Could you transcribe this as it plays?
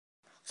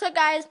So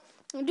guys,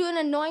 I'm doing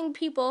annoying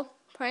people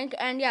prank,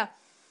 and yeah.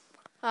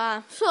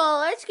 So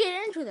let's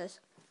get into this.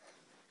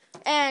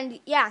 And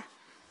yeah.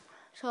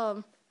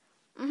 So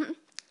okay,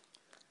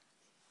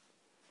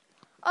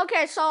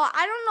 so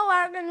I don't know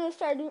what I'm gonna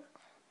start doing.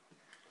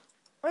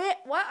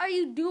 What are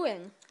you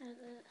doing? I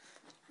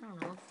don't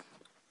know.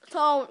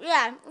 So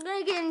yeah, I'm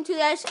gonna get into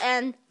this,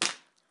 and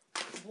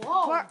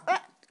Whoa!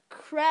 what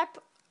crap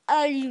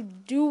are you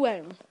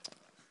doing?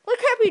 What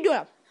crap are you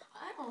doing?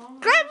 I don't know.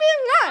 Crap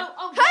being not.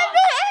 How do you do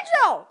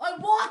intro?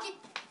 I'm walking.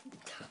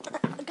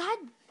 God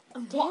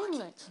I'm dang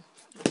walking. it.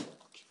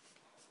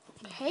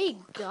 Hey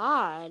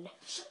God.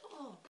 Shut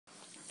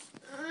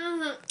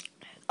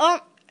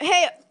up.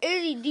 Hey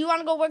Izzy, do you want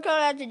to go work out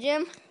at the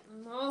gym?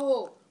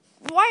 No.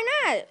 Why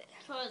not?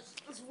 Because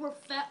that's where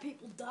fat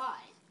people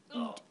die.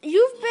 Ugh.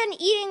 You've been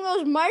eating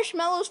those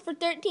marshmallows for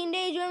 13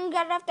 days. You haven't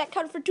got off that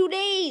cut for 2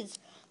 days.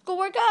 Go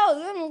work out.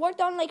 You haven't worked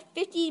out in like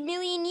 50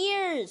 million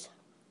years.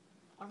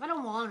 What if I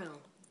don't want to?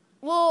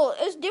 Well,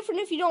 it's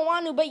different if you don't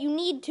want to, but you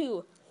need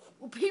to.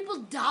 Well, people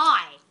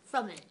die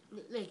from it.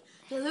 Like,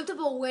 they lift up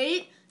a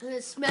weight and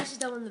it smashes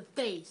them in the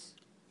face.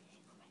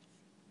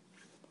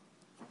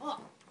 Oh,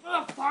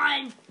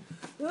 fine.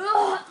 Just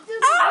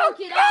work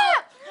it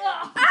out.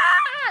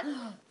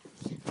 Ah!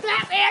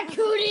 Batman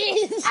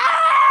cooties.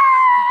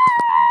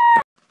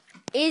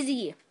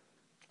 Izzy,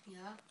 Yeah?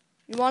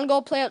 you want to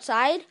go play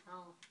outside?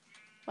 No.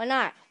 Why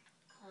not?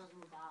 Because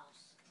my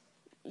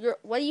boss.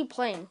 What are you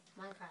playing?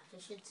 Minecraft. You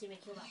should see me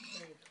kill that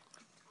pig.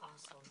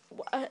 Awesome.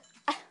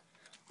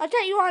 I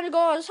thought you wanted to go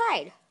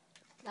outside.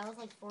 That was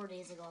like 4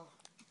 days ago.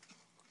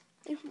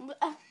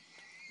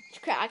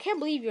 Crap, I can't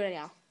believe you right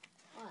now.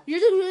 What? You're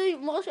the really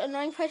most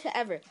annoying person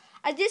ever.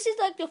 This is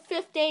like the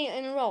 5th day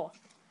in a row.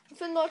 I'm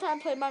finna go outside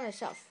and play by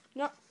myself.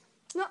 No,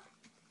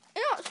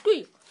 screw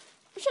you.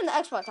 I'm shutting the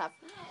Xbox off.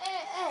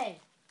 Hey.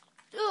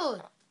 Dude.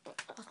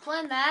 I was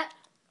playing that.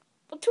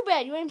 Well, too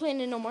bad. You ain't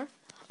playing it no more.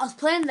 I was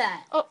playing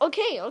that. Oh,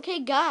 okay,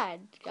 God.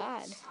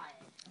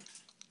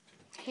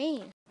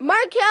 Hey.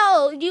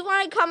 Markel, do you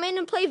want to come in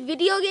and play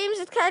video games?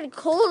 It's kind of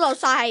cold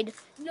outside.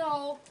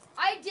 No,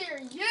 I dare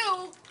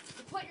you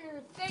to put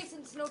your face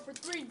in snow for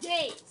 3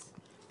 days.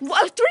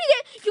 What, 3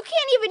 days? You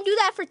can't even do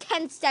that for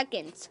 10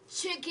 seconds.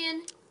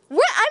 Chicken.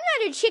 What?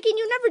 I'm not a chicken.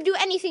 You never do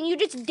anything. You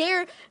just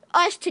dare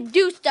us to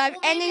do stuff,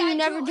 Well, and then you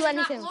never do I'm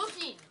anything. not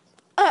looking.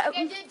 I Uh,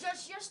 did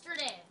just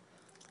yesterday.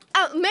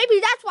 Maybe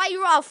that's why you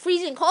were all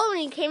freezing cold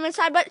when you came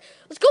inside, but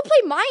let's go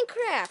play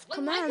Minecraft.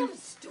 Come on.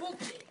 Minecraft's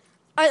stupid.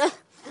 Let's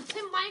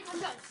Play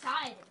Minecraft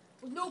outside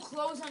with no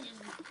clothes on,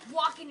 just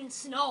walking in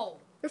snow.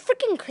 You're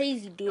freaking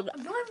crazy, dude. No,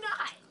 I'm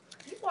not.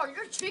 You are.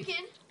 You're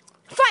chicken.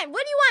 Fine,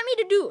 what do you want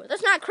me to do?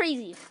 That's not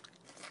crazy.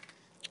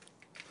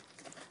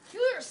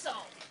 Kill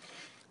yourself.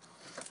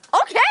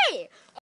 Okay,